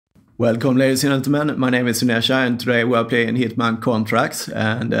Welcome, ladies and gentlemen. My name is Yurishka, and today we are playing Hitman Contracts.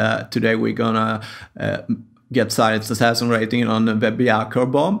 And today we're gonna get silent assassin rating on the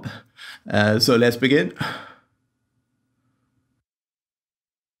Bjarkhov bomb. So let's begin.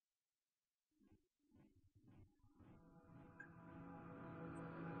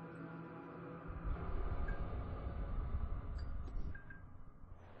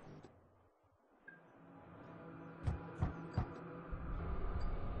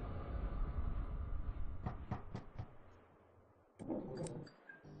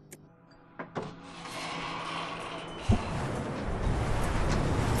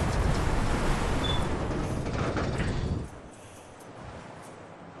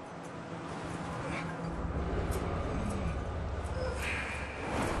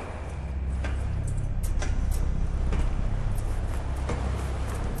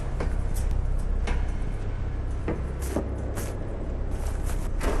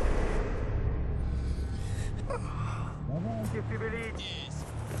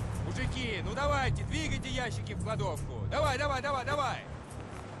 Мужики, ну давайте, двигайте ящики в кладовку. Давай.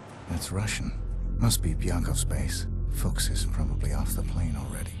 That's Russian. Must be Bjarkhov's base. Fuchs is probably off the plane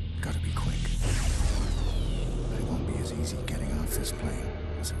already. Gotta be quick. But it won't be as easy getting off this plane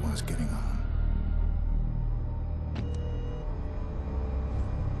as it was getting on.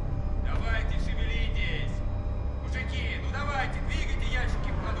 Давайте, шевелитесь. Мужики, ну давайте, двигайте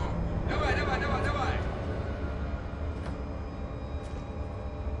ящики в кладовку. Давай.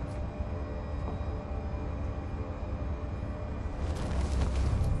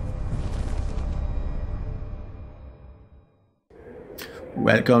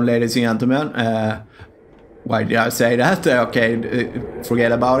 Welcome, ladies and gentlemen. Why did I say that? Okay,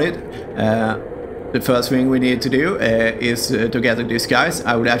 forget about it. The first thing we need to do is to get a disguise.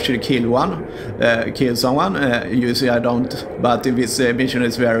 I would actually kill someone. Usually I don't, but this mission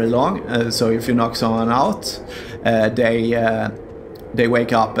is very long. So if you knock someone out, they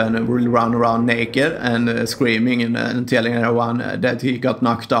wake up and will run around naked and screaming and telling everyone that he got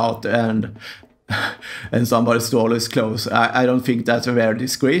knocked out and somebody stole his clothes. I don't think that's very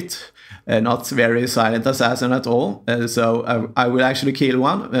discreet. Not very silent assassin at all. So I will actually kill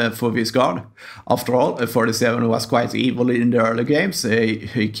one for this guard. After all, 47 was quite evil in the early games.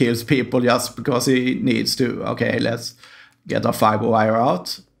 He kills people just because he needs to. Okay, let's get a fiber wire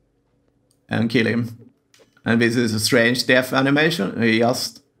out and kill him. And this is a strange death animation. He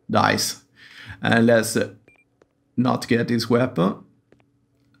just dies. And let's not get his weapon.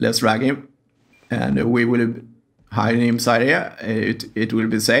 Let's drag him. And we will hide him inside here. It will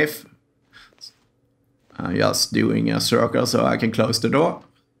be safe. I'm just doing a circle so I can close the door.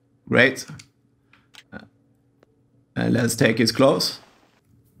 Great. And let's take his clothes.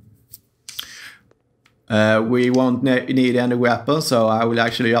 We won't need any weapons, so I will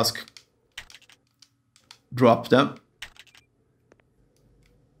actually just drop them.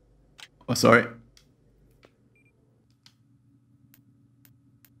 Oh, sorry.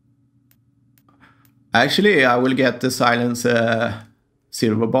 Actually, I will get the silence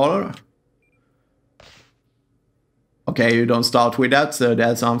silver baller. Okay, you don't start with that, so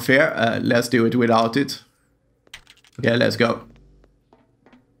that's unfair. Let's do it without it. Okay, let's go.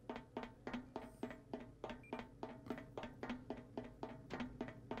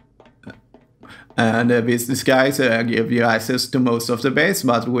 And this disguise give you access to most of the base,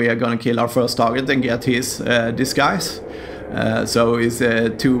 but we are gonna kill our first target and get his disguise. So it's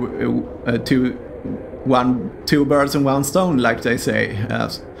two birds and one stone, like they say.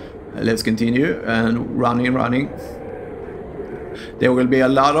 Let's continue and running. There will be a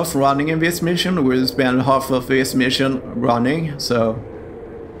lot of running in this mission. We'll spend half of this mission running, so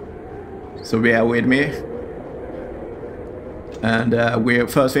bear with me. And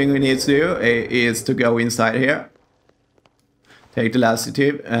first thing we need to do is to go inside here. Take the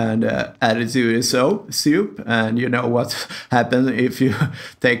laxative and add it to the soup. And you know what happens if you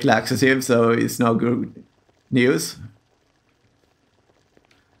take laxative, so it's no good news.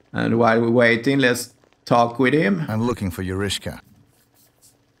 And while we're waiting, let's talk with him. I'm looking for Yurishka.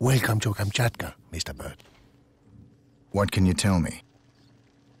 Welcome to Kamchatka, Mr. Bird. What can you tell me?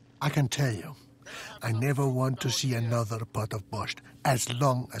 I can tell you, I never want to see another pot of borscht as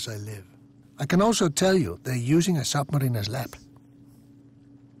long as I live. I can also tell you they're using a submarine as lab.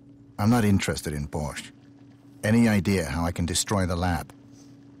 I'm not interested in borscht. Any idea how I can destroy the lab?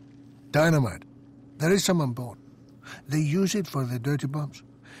 Dynamite. There is some on board. They use it for the dirty bombs.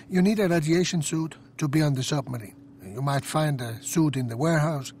 You need a radiation suit to be on the submarine. You might find a suit in the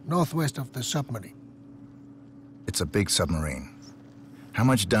warehouse northwest of the submarine. It's a big submarine. How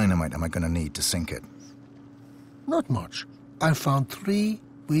much dynamite am I gonna need to sink it? Not much. I found 3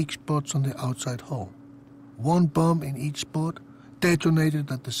 weak spots on the outside hull. One bomb in each spot,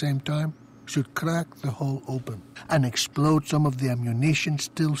 detonated at the same time, should crack the hull open and explode some of the ammunition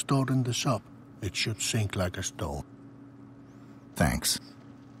still stored in the sub. It should sink like a stone. Thanks.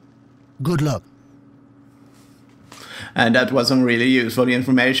 Good luck. And that was some really useful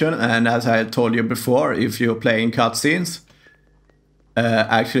information. And as I told you before, if you're playing cutscenes,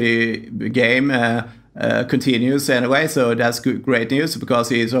 actually the game continues anyway, so that's great news because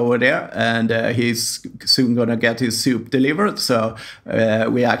he's over there and he's soon gonna get his soup delivered. So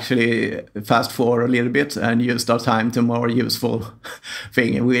we actually fast forward a little bit and used our time to more useful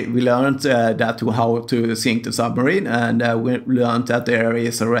thing. We learned that how to sink the submarine, and we learned that there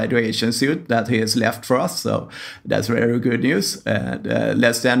is a radiation suit that he has left for us. So that's very good news. And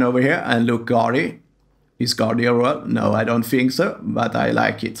let's stand over here and look gaudy. Is Guardy a role? No, I don't think so, but I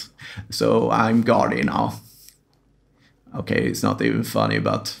like it. So I'm Guardy now. Okay, it's not even funny,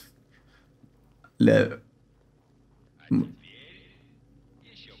 but...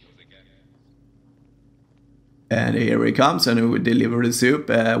 And here he comes, and we deliver the soup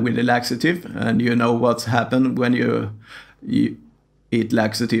with the laxative. And you know what's happened when you eat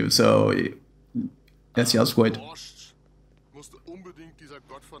laxative, so let's just wait.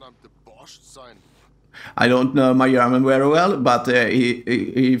 I don't know my German very well, but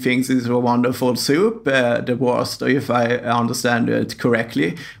he thinks it's a wonderful soup. The worst, if I understand it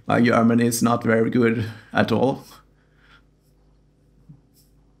correctly. My German is not very good at all.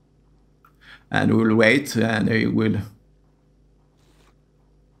 And we'll wait, and he will...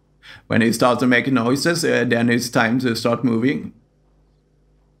 When he starts to make noises, then it's time to start moving.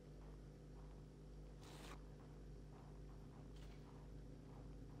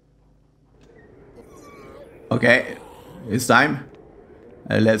 Okay, it's time.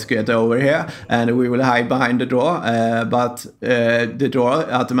 Let's get over here, and we will hide behind the door, but the door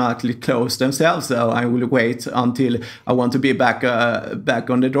automatically closed themselves, so I will wait until I want to be back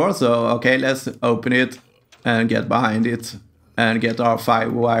on the door. So okay, let's open it and get behind it and get our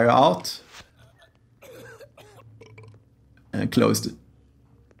fiber wire out and close the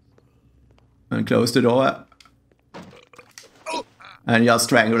door and just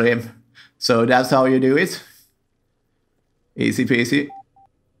strangle him. So that's how you do it. Easy peasy.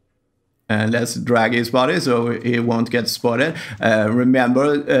 And let's drag his body so he won't get spotted.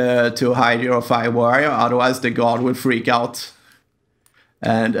 Remember to hide your fire wire, otherwise the guard will freak out.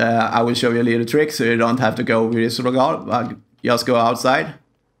 And I will show you a little trick so you don't have to go with this guard, but just go outside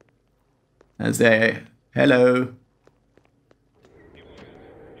and say hello.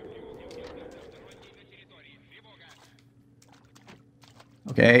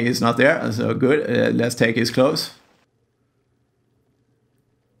 Okay, he's not there, so good. Let's take his clothes.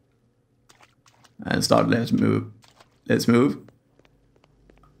 And start, let's move. Let's move.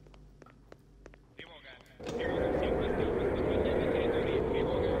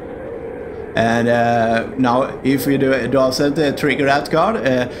 And now, if you doesn't trigger that card,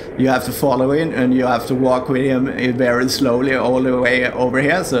 you have to follow him and you have to walk with him very slowly all the way over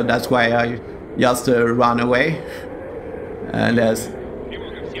here. So that's why I just run away. And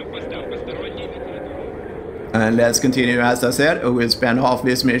let's continue. As I said, we'll spend half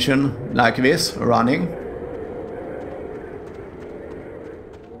this mission like this, running.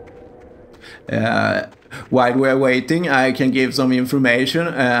 While we're waiting, I can give some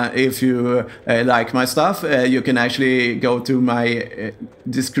information. If you like my stuff, you can actually go to my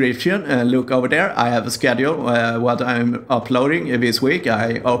description and look over there. I have a schedule what I'm uploading this week.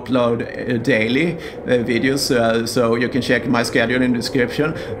 I upload daily videos, so you can check my schedule in the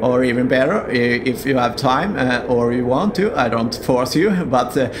description. Or even better, if you have time or you want to, I don't force you,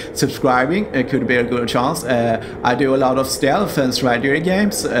 but subscribing could be a good chance. I do a lot of stealth and strategy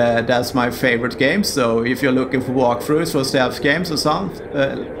games. That's my favorite games. So if you're looking for walkthroughs for stealth games or something,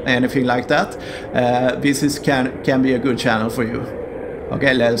 anything like that, this can be a good channel for you.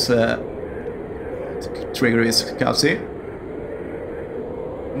 Okay, let's trigger this cutscene.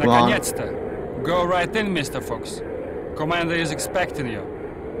 Наконец-то! Go right in, Mr. Fuchs. Commander is expecting you.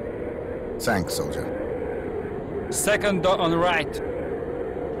 Thanks, soldier. Second door on the right.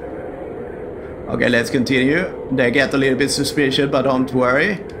 Okay, let's continue. They get a little bit suspicious, but don't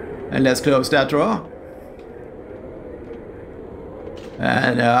worry. And let's close that door.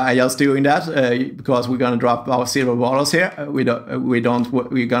 And I just doing that because we're gonna drop our silver bottles here.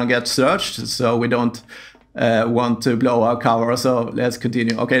 We're gonna get searched, so we don't want to blow our cover. So let's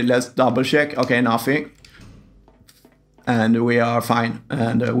continue. Okay, let's double check. Okay, nothing. And we are fine.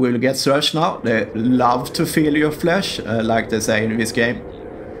 And we'll get searched now. They love to feel your flesh, like they say in this game.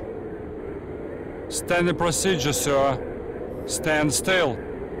 Standard procedure, sir. Stand still.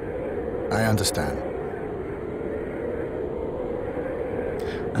 I understand.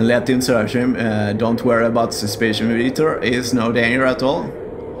 And let him search him. Don't worry about suspicion meter. Is no danger at all.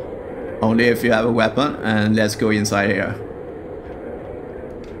 Only if you have a weapon. And let's go inside here.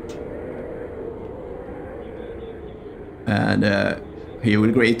 And he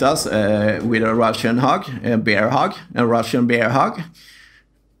will greet us with a Russian hug, a Russian bear hug.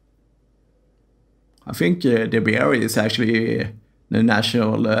 I think the bear is actually the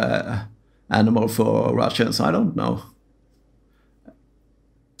national animal for Russians. I don't know.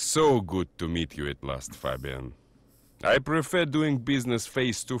 So good to meet you at last, Fabian. I prefer doing business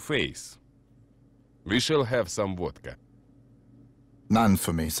face to face. We shall have some vodka. None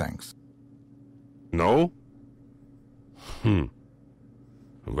for me, thanks. No?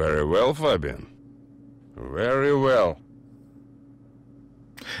 Very well, Fabian. Very well.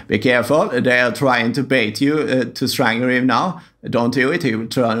 Be careful, they are trying to bait you to strangle him now. Don't do it, he will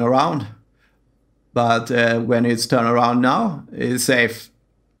turn around. But when it's turned around now, it's safe.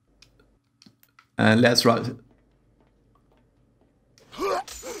 And let's run.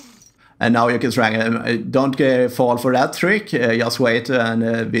 And now you can strangle him. Don't fall for that trick. Just wait,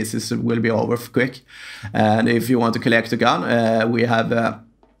 and this will be over quick. And if you want to collect the gun, we have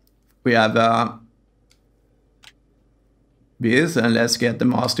this, and let's get the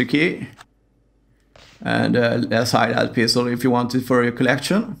master key. And let's hide that pistol if you want it for your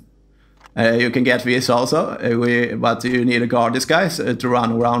collection. You can get this also, but you need a guard disguise to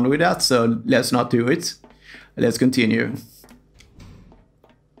run around with that, so let's not do it. Let's continue.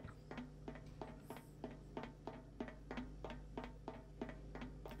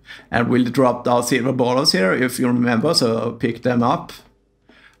 And we'll drop our silver balls here, if you remember, so pick them up.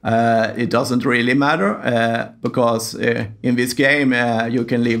 It doesn't really matter, because in this game you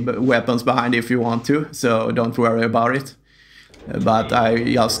can leave weapons behind if you want to, so don't worry about it. But I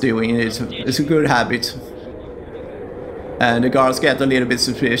just doing it, it's a good habit. And the guards get a little bit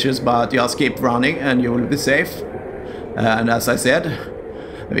suspicious, but just keep running and you will be safe. And as I said,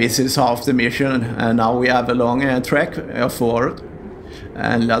 this is half the mission, and now we have a long trek forward.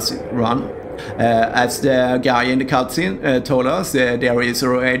 And let's run. As the guy in the cutscene told us, there is a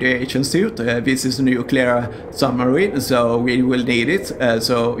radiation suit. This is a nuclear submarine, so we will need it.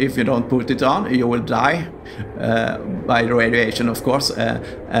 So if you don't put it on, you will die by the radiation, of course.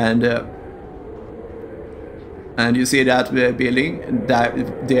 And you see that building,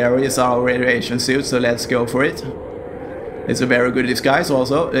 that there is our radiation suit, so let's go for it. It's a very good disguise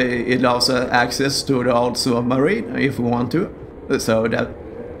also. It allows access to the old submarine if we want to. So that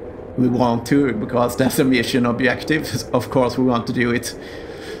we want to, because that's a mission objective. Of course we want to do it.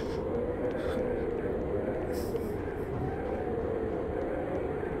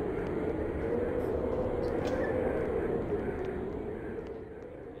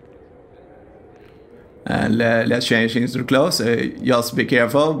 And let's change into clothes. Just be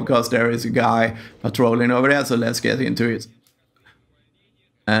careful, because there is a guy patrolling over there, so let's get into it.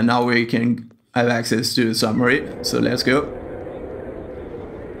 And now we can have access to the submarine, so let's go.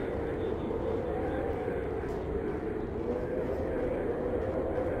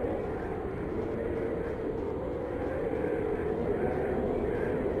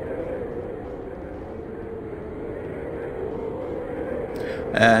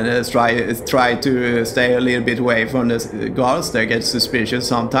 And try to stay a little bit away from the guards. They get suspicious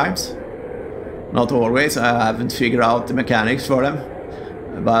sometimes. Not always. I haven't figured out the mechanics for them.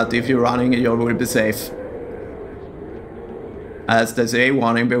 But if you're running, you will be safe. As they say,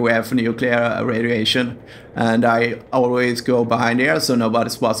 warning, beware for nuclear radiation. And I always go behind here so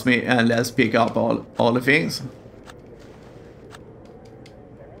nobody spots me. And let's pick up all the things.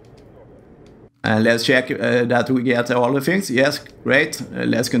 And let's check that we get all the things. Yes, great.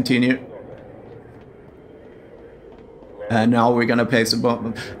 Let's continue. And now we're gonna place a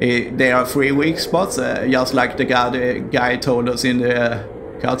bomb. There are 3 weak spots, just like the guy told us in the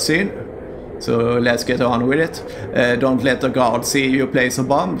cutscene. So let's get on with it. Don't let the guard see you place a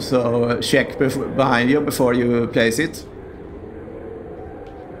bomb, so check behind you before you place it.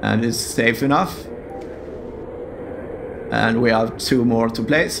 And it's safe enough. And we have 2 more to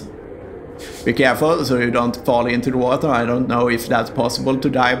place. Be careful so you don't fall into the water. I don't know if that's possible to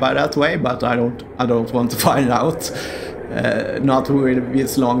die by that way, but I don't want to find out. Not with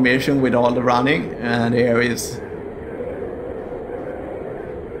this long mission with all the running. And there is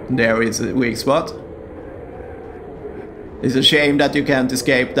a weak spot. It's a shame that you can't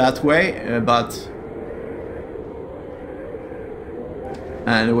escape that way, but...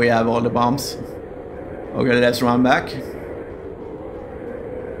 And we have all the bombs. Okay, let's run back.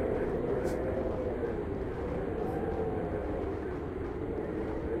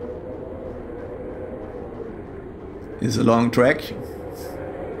 It's a long trek.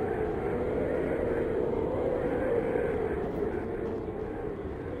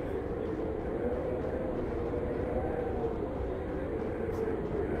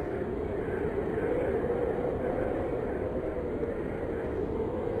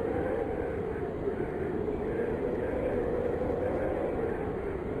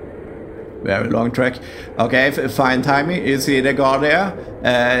 Very long trek. Okay, fine timing. You see the guard there?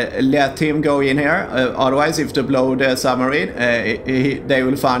 Let him go in here. Otherwise, if they blow the submarine, they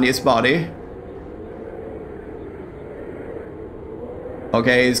will find his body.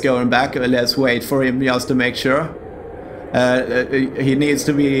 Okay, he's going back. Let's wait for him just to make sure. He needs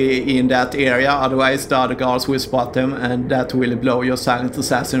to be in that area, otherwise the other guards will spot him, and that will blow your silent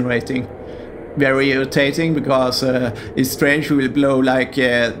assassin rating. Very irritating, because it's strange, we will blow like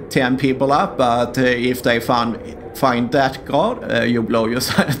 10 people up, but if they find that guard, you blow your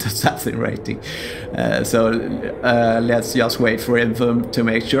silent assassin rating. So let's just wait for him to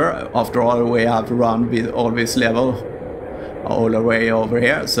make sure. After all, we have run with all this level all the way over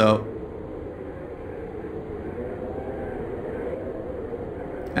here, so.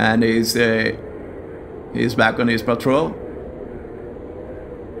 And he's back on his patrol.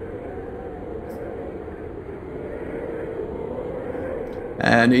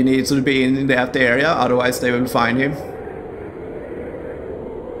 And he needs to be in that area, otherwise they will find him.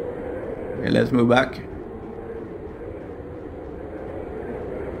 Okay, let's move back.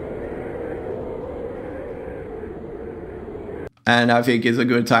 And I think it's a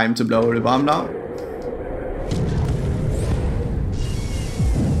good time to blow the bomb now.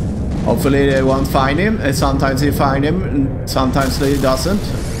 Hopefully they won't find him. Sometimes they find him, and sometimes they doesn't.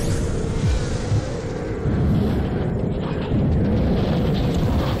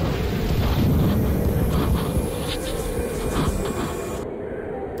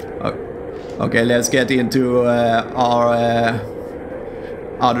 Okay, let's get into our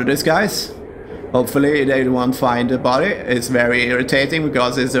other disguise. Hopefully they won't find the body. It's very irritating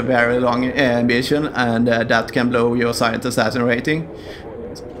because it's a very long mission, and that can blow your silent assassin rating.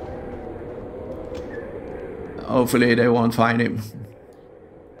 Hopefully they won't find him.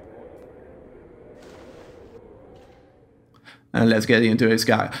 And let's get into this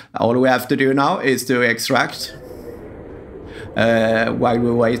guy. All we have to do now is to extract. While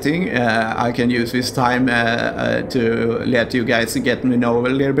we're waiting, I can use this time to let you guys get me know a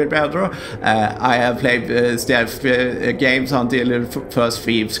little bit better. I have played stealth games until the first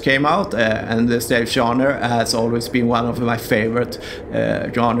Thieves came out, and the stealth genre has always been one of my favorite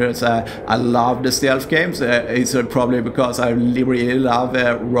genres. I love the stealth games. It's probably because I really love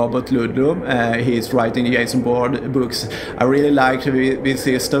Robert Ludlum. He's writing Jason Bourne books. I really like this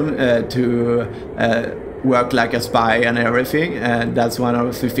system to work like a spy and everything, and that's one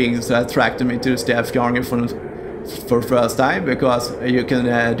of the things that attracted me to the stealth genre for first time, because you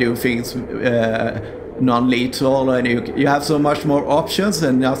can do things non-lethal, and you have so much more options,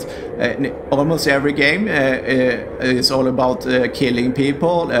 and just almost every game is all about killing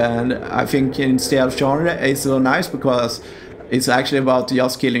people. And I think in stealth genre it's so nice because it's actually about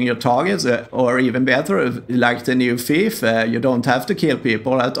just killing your targets, or even better, like the new Thief, you don't have to kill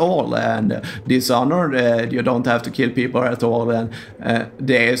people at all, and Dishonored, you don't have to kill people at all, and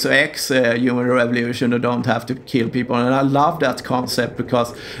Deus Ex, Human Revolution, you don't have to kill people. And I love that concept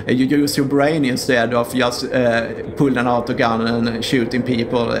because you use your brain instead of just pulling out a gun and shooting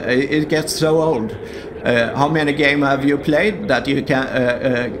people. It gets so old. How many games have you played that you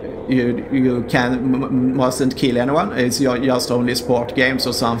can mustn't kill anyone? It's just only sport games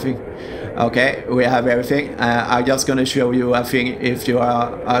or something. Okay, we have everything. I'm just gonna show you a thing. If you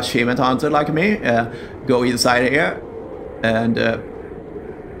are a achievement hunter like me, go inside here and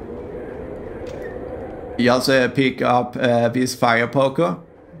just pick up this fire poker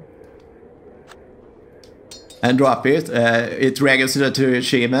and drop it. It registers to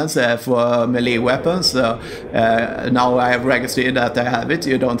achievements for melee weapons. So now I have registered that I have it.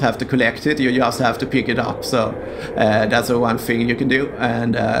 You don't have to collect it, you just have to pick it up. So that's the one thing you can do.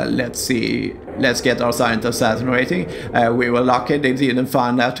 And let's see, let's get our silent assassin rating. We were lucky they didn't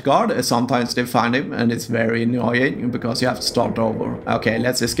find that guard. Sometimes they find him, and it's very annoying because you have to start over. Okay,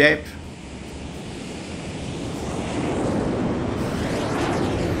 let's escape.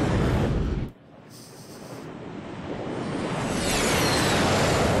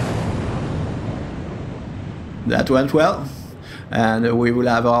 That went well, and we will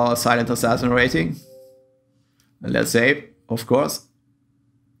have our silent assassin rating. Let's save, of course.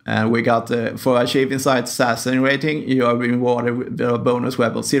 And we got, for achieving site assassin rating, you are rewarded with the bonus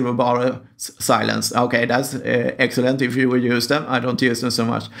weapon, silver bar silence. Okay, that's excellent if you will use them. I don't use them so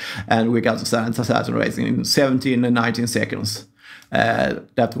much. And we got the silent assassin rating in 17 and 19 seconds.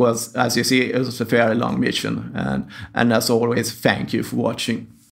 That was, as you see, it was a fairly long mission. And as always, thank you for watching.